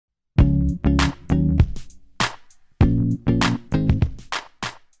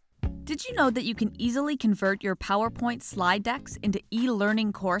Did you know that you can easily convert your PowerPoint slide decks into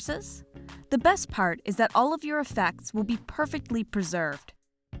e-learning courses? The best part is that all of your effects will be perfectly preserved.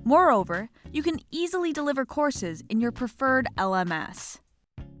 Moreover, you can easily deliver courses in your preferred LMS.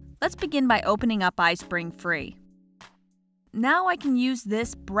 Let's begin by opening up iSpring Free. Now I can use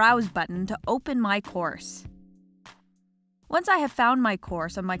this Browse button to open my course. Once I have found my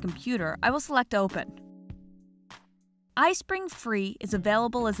course on my computer, I will select Open. iSpring Free is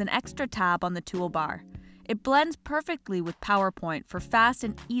available as an extra tab on the toolbar. It blends perfectly with PowerPoint for fast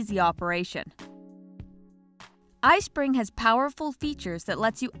and easy operation. iSpring has powerful features that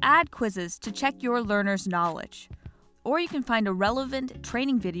lets you add quizzes to check your learners' knowledge. Or you can find a relevant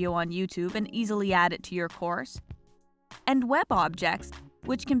training video on YouTube and easily add it to your course. And web objects,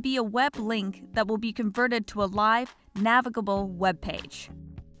 which can be a web link that will be converted to a live, navigable web page.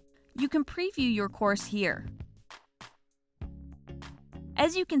 You can preview your course here.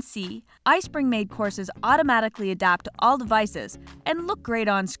 As you can see, iSpring made courses automatically adapt to all devices and look great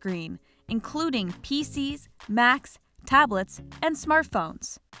on screen, including PCs, Macs, tablets, and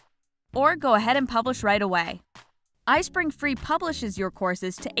smartphones. Or go ahead and publish right away. iSpring Free publishes your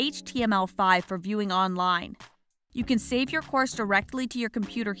courses to HTML5 for viewing online. You can save your course directly to your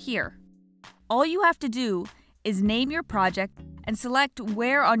computer here. All you have to do is name your project and select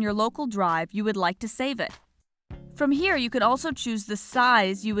where on your local drive you would like to save it. From here, you can also choose the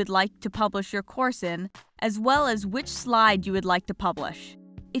size you would like to publish your course in, as well as which slide you would like to publish.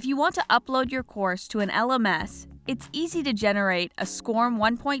 If you want to upload your course to an LMS, it's easy to generate a SCORM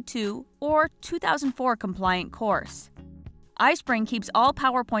 1.2 or 2004 compliant course. iSpring keeps all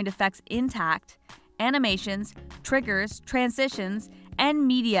PowerPoint effects intact, animations, triggers, transitions, and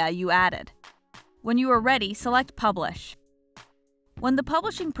media you added. When you are ready, select Publish. When the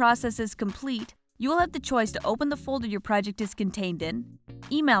publishing process is complete, you will have the choice to open the folder your project is contained in,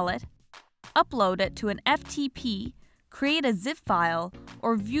 email it, upload it to an FTP, create a zip file,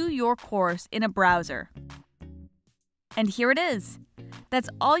 or view your course in a browser. And here it is. That's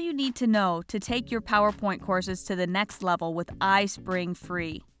all you need to know to take your PowerPoint courses to the next level with iSpring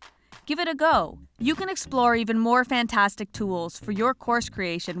Free. Give it a go. You can explore even more fantastic tools for your course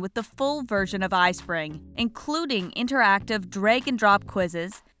creation with the full version of iSpring, including interactive drag-and-drop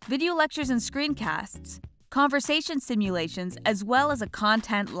quizzes, video lectures and screencasts, conversation simulations, as well as a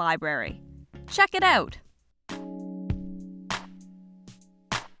content library. Check it out!